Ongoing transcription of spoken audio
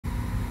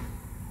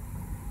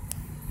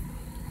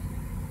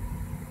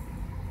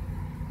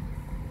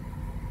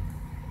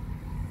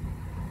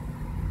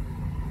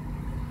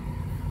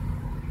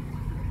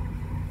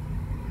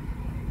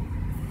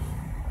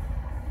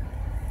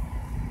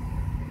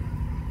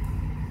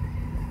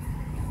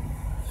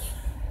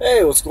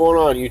Hey, what's going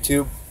on,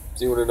 YouTube?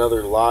 Doing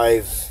another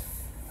live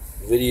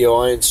video.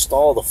 I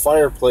installed a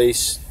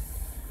fireplace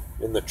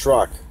in the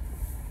truck.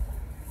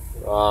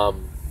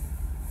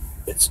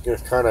 It's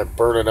kind of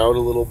burning out a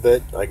little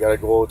bit. I gotta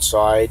go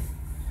outside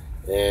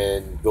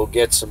and go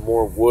get some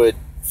more wood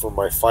for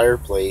my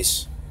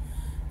fireplace.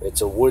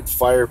 It's a wood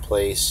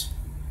fireplace,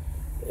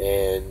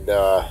 and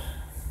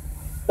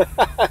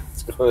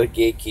it's going to the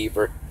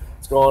gatekeeper.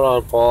 What's going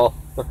on, Paul?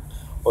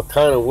 What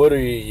kind of wood are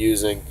you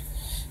using?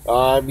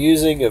 I'm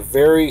using a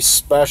very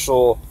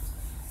special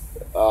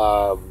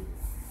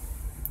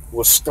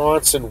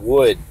Wisconsin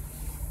wood,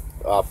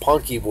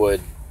 punky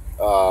wood.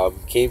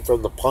 Came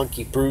from the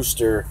Punky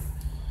Brewster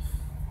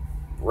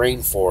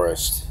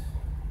rainforest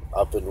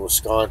up in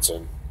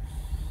Wisconsin.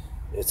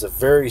 It's a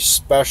very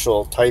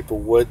special type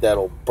of wood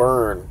that'll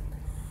burn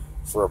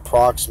for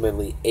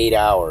approximately 8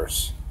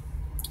 hours.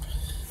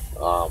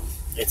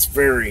 It's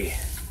very,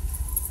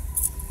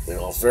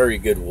 very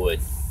good wood.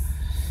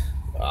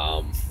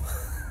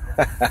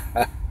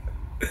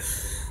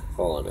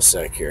 Hold on a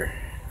sec here.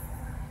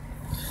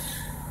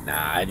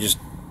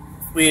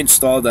 We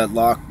installed that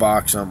lock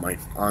box on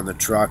the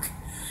truck,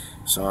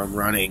 so I'm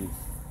running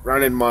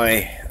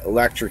my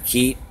electric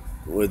heat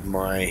with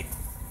my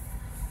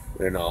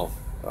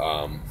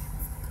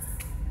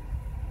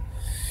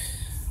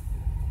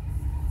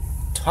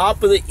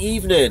top of the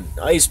evening.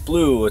 Ice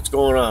Blue, what's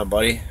going on,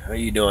 buddy? How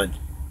you doing?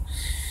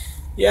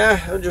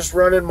 Yeah, I'm just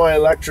running my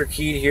electric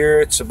heat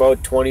here. It's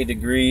about 20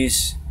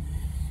 degrees,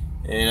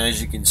 and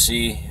as you can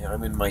see,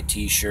 I'm in my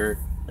t-shirt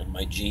and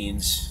my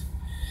jeans,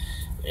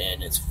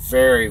 and it's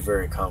very,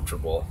 very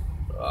comfortable.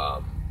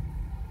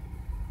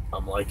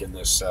 I'm liking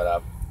this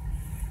setup.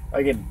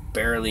 I can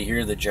barely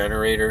hear the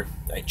generator.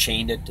 I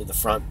chained it to the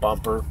front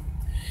bumper,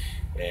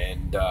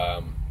 and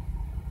I'm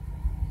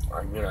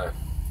gonna,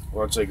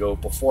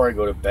 before I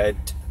go to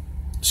bed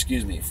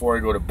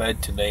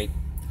tonight,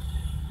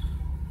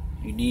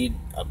 you need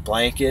a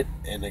blanket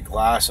and a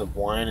glass of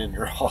wine and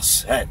you're all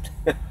set.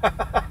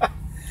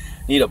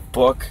 Need a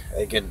book.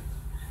 I can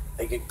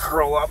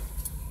curl up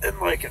and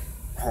hold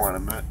on a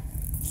minute.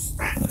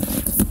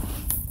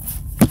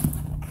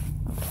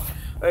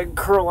 I can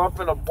curl up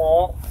in a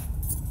ball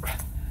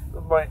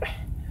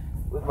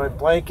with my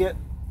blanket.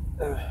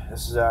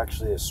 This is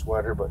actually a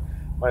sweater, but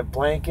my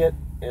blanket,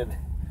 and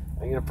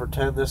I'm gonna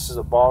pretend this is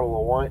a bottle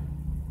of wine.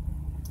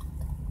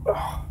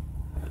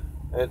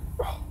 And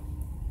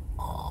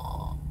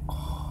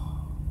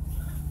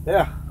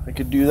yeah, I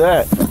could do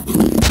that.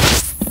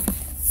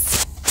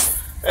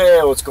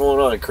 Hey, what's going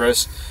on,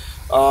 Chris?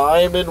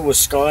 I am in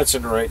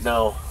Wisconsin right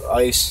now.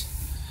 Ice.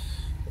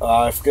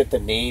 I forget the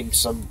name.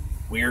 Some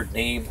weird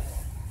name.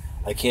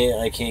 I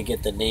can't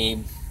get the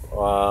name.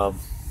 I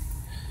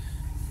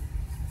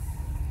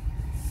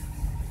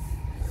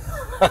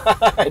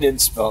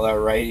didn't spell that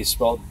right. He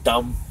spelled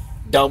dumb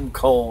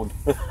cone.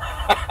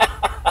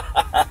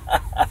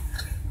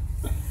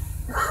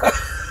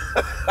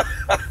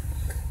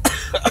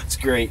 That's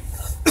great.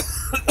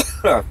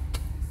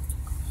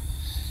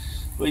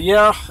 But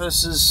yeah,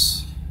 this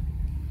is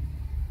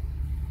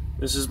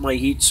my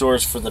heat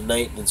source for the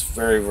night, and it's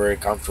very, very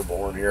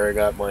comfortable in here. I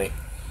got my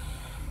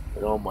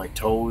my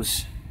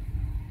toes,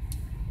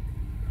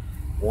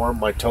 warm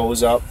my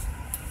toes up,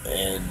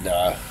 and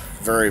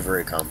very,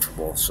 very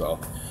comfortable. So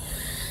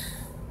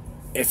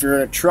if you're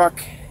in a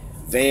truck,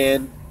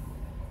 van,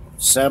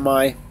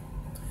 semi,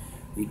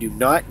 you do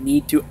not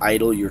need to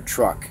idle your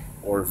truck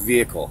or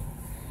vehicle.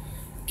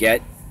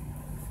 Get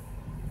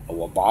a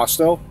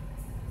Webasto,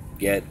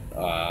 get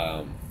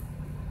a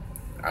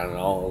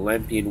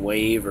Olympian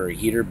Wave or a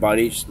heater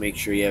buddy. Just make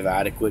sure you have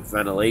adequate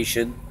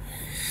ventilation,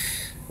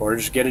 or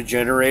just get a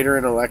generator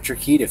and electric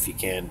heat if you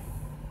can.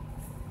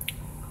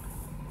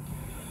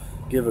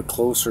 Give a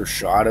closer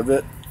shot of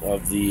it,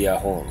 of the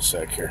hold on a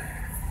sec here.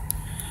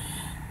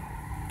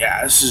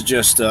 Yeah, this is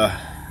just an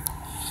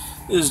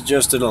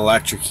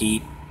electric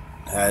heat.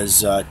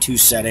 Has two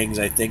settings,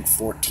 I think.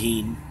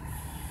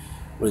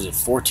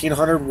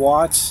 1400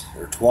 watts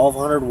or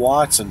 1200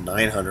 watts and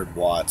 900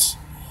 watts,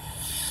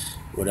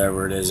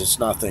 whatever it is. It's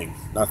nothing,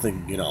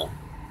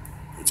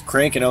 it's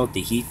cranking out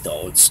the heat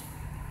though. It's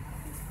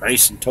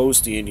nice and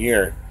toasty in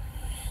here.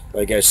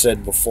 Like I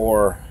said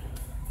before,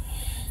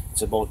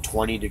 it's about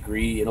 20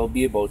 degrees. It'll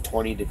be about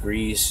 20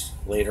 degrees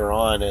later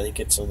on. I think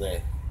it's in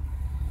the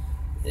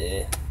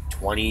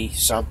 20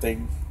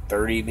 something,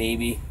 30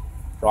 maybe,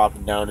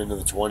 dropping down into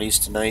the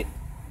 20s tonight.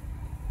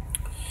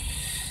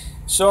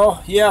 So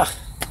yeah,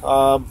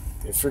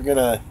 if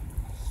you're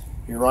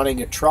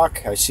running a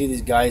truck, I see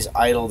these guys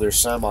idle their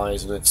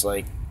semis, and it's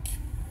like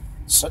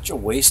such a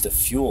waste of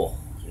fuel,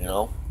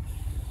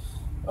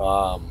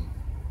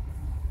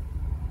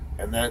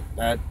 and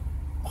that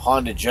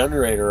Honda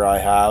generator I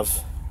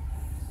have,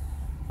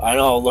 I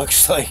know it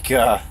looks like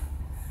hey,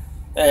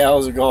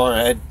 how's it going,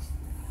 Ed?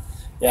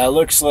 Yeah, it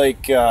looks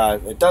like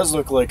it does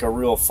look like a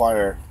real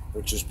fire,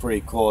 which is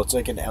pretty cool. It's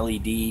like an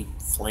LED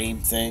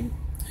flame thing.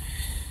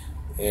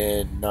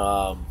 And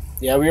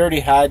yeah, we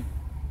already had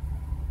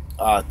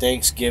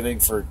Thanksgiving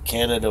for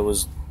Canada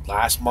was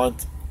last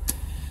month,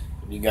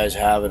 You guys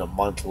have it a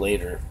month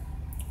later.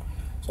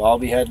 So I'll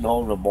be heading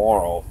home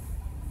tomorrow.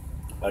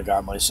 I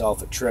got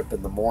myself a trip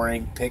in the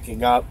morning,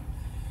 picking up,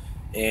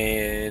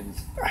 and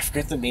I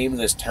forget the name of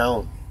this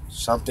town.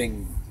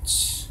 Something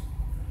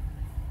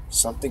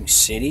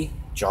City?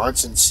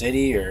 Johnson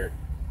City or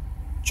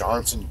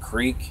Johnson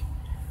Creek?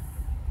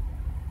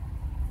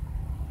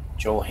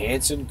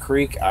 Johansson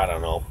Creek? I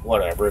don't know.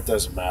 Whatever, it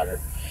doesn't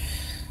matter.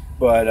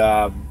 But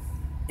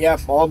yeah,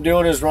 all I'm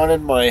doing is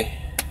running my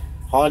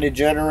Honda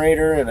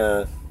generator and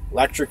a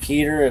electric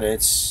heater, and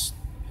it's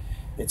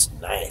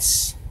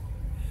nice.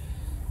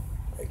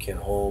 I get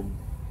home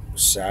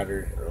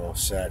Saturday, or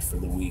sad for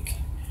the week.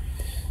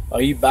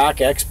 Are you back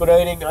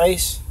expediting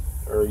ice,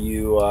 or are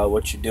you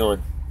what you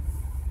doing?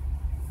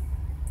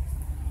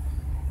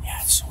 Yeah,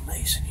 it's so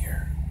nice in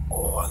here.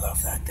 Oh, I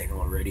love that thing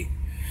already.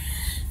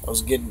 I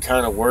was getting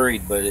kind of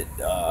worried, but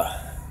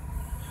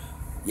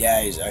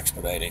yeah, he's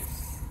expediting.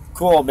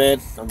 Cool, man.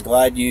 I'm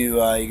glad you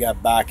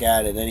got back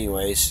at it.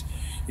 Anyways,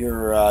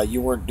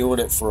 you weren't doing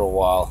it for a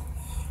while.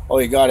 Oh,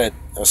 you got a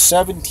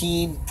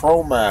 17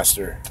 Pro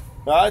Master.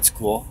 Oh, that's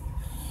cool.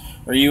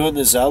 Are you in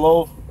the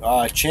Zello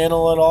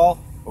channel at all,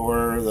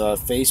 or the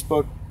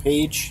Facebook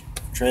page,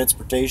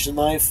 Transportation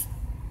Life?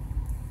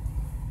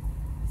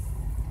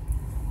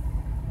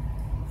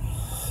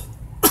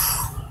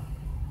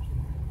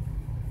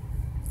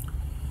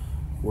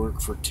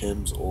 Work for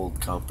Tim's old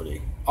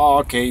company. Oh,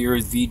 okay, you're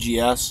with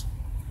VGS.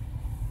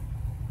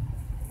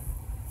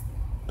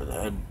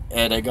 And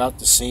Ed, I got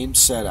the same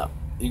setup.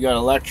 You got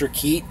electric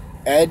heat,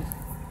 Ed,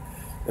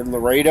 in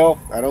Laredo?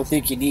 I don't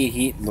think you need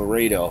heat in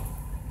Laredo.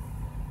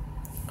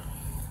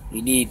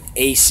 You need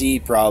AC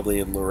probably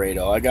in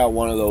Laredo. I got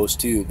one of those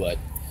too, but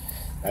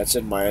that's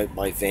in my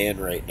van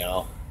right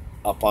now.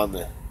 I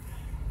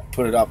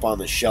put it up on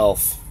the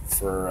shelf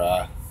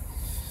for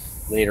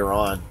later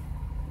on.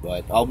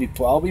 But I'll be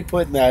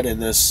putting that in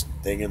this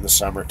thing in the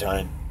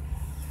summertime.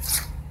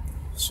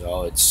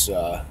 So it's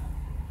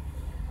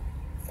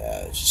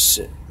just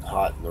sitting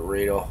hot in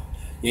Laredo.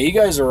 Yeah, you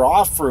guys are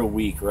off for a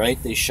week,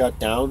 right? They shut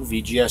down.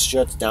 VGS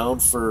shuts down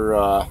for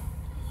a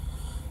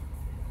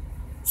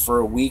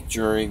week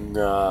during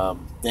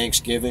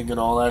Thanksgiving and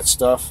all that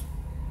stuff.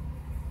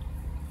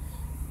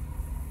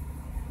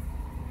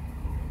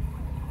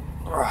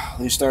 At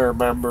least I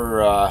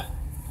remember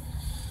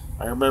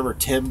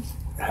Tim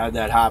had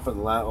that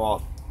happen.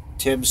 Well,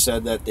 Tim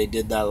said that they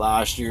did that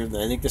last year, and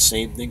I think the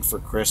same thing for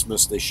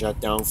Christmas. They shut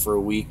down for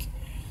a week,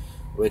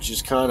 which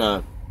is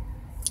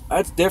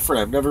that's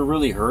different. I've never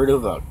really heard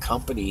of a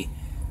company,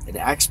 an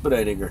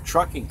expediting or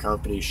trucking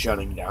company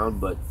shutting down,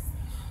 but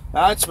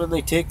that's when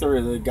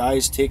the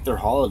guys take their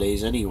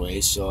holidays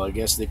anyway. So I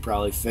guess they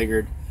probably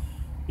figured,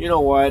 you know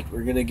what,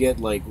 we're gonna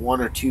get like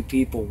 1 or 2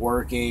 people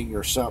working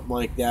or something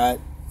like that,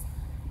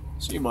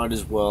 so you might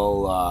as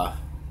well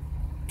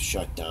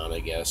shut down, I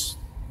guess.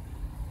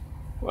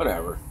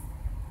 Whatever.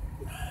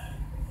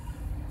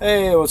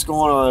 Hey, what's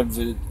going on,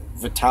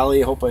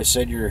 Vitaly? I hope I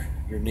said your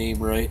name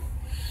right.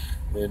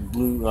 And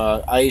Blue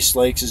Ice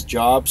likes his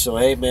job, so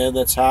hey, man,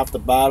 that's half the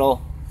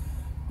battle.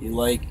 You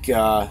like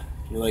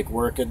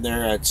working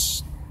there.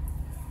 As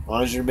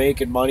long as you're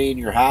making money and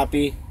you're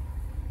happy,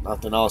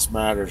 nothing else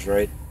matters,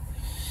 right?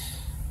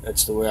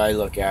 That's the way I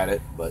look at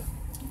it. But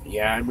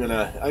yeah, I'm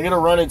gonna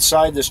run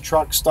inside this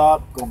truck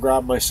stop, go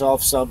grab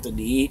myself something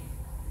to eat.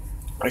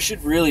 I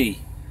should really.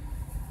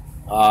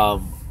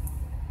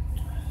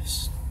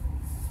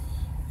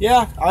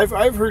 Yeah,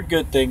 I've heard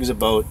good things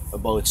about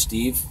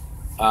Steve.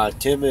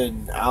 Tim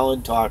and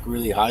Alan talk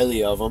really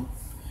highly of him.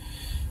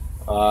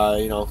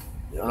 I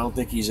don't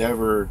think he's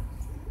ever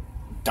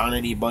done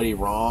anybody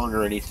wrong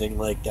or anything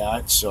like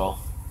that. So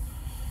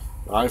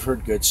I've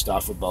heard good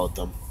stuff about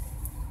them.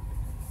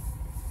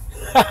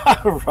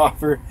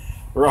 Robert,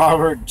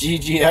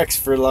 GGX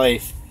for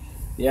life.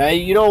 Yeah,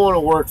 you don't want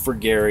to work for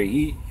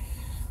Gary.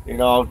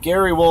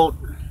 Gary won't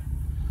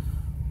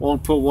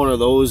put one of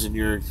those in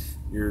your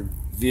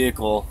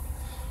vehicle.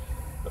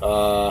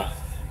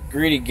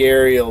 Greedy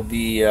Gary will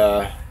be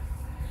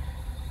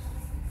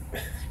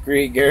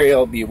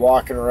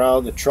walking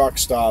around the truck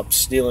stop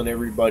stealing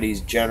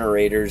everybody's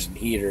generators and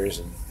heaters,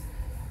 and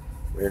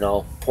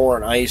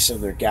pouring ice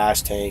in their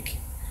gas tank.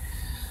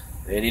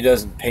 And he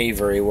doesn't pay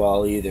very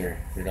well either.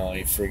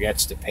 He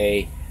forgets to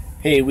pay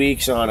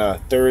weeks on a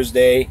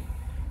Thursday.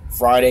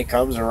 Friday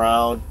comes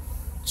around,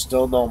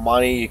 still no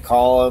money. You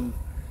call him,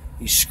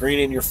 he's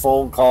screening your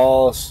phone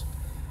calls.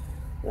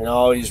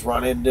 He's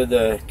running to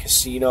the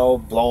casino,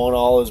 blowing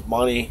all his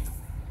money.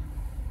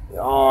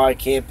 Oh, I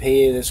can't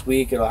pay you this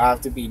week. It'll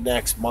have to be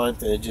next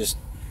month. And it just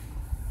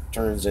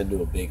turns into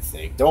a big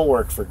thing. Don't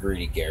work for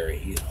Greedy Gary.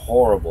 He's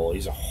horrible.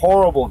 He's a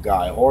horrible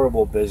guy,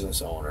 horrible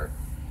business owner.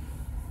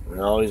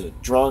 He's a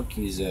drunk.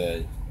 He's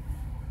a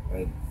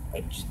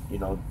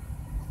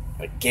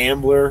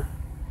gambler.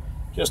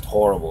 Just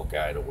horrible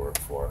guy to work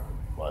for.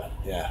 But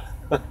yeah.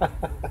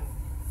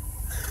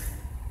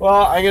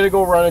 Well, I'm going to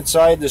go run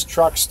inside this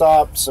truck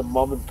stop, some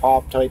mom and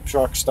pop type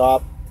truck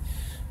stop,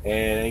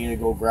 and I'm going to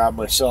go grab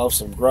myself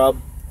some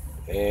grub,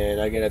 and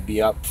I'm going to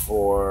be up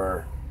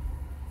for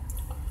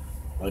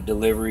my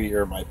delivery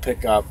or my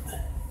pickup.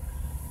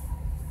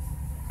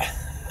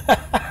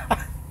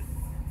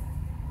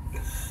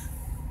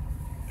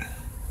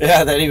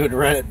 Yeah, then he would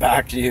rent it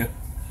back to you.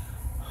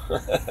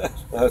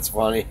 That's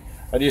funny.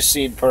 I just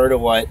seen part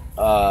of what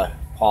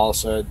Paul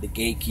said, the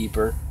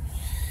gatekeeper.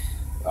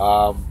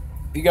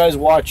 If you guys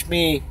watch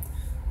me,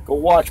 go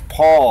watch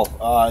Paul,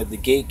 the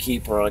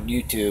gatekeeper, on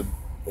YouTube.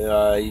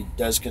 He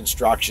does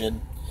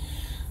construction,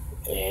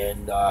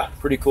 and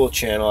pretty cool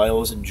channel. I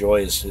always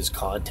enjoy his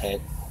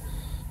content.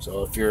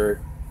 So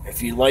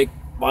if you like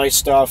my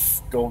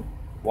stuff, go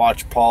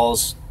watch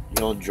Paul's.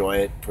 You'll enjoy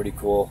it. Pretty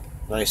cool.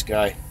 Nice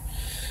guy.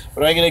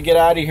 But I'm gonna get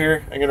out of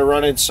here. I'm gonna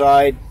run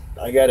inside.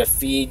 I gotta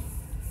feed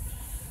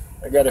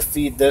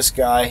this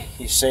guy.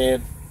 He's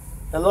saying,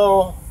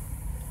 "Hello,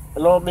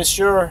 hello,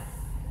 monsieur.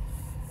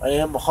 I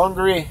am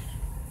hungry.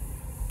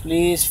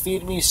 Please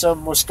feed me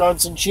some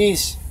Wisconsin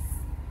cheese."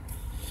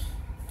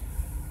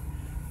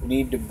 We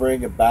need to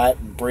bring a bat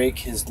and break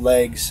his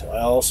legs. I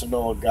also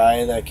know a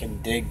guy that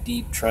can dig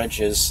deep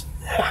trenches.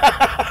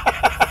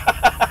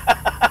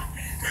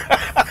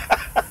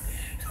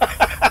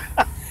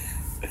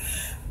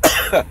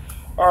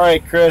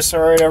 Alright, Chris.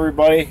 Alright,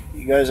 everybody.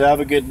 You guys have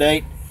a good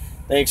night.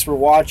 Thanks for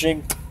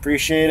watching.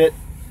 Appreciate it.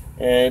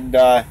 And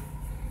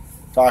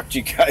talk to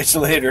you guys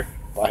later.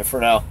 Bye for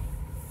now.